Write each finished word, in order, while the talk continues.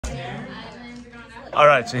All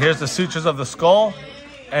right, so here's the sutures of the skull.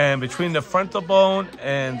 And between the frontal bone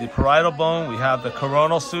and the parietal bone, we have the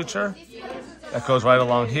coronal suture that goes right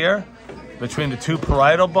along here. Between the two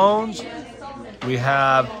parietal bones, we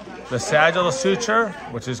have the sagittal suture,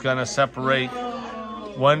 which is going to separate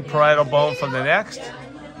one parietal bone from the next.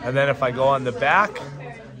 And then if I go on the back,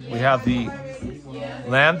 we have the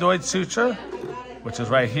lambdoid suture, which is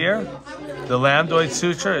right here. The lambdoid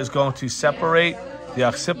suture is going to separate the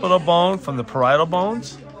occipital bone from the parietal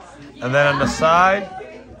bones. And then on the side,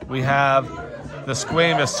 we have the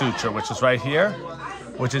squamous suture, which is right here,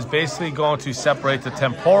 which is basically going to separate the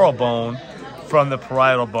temporal bone from the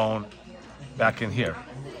parietal bone back in here.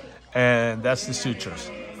 And that's the sutures.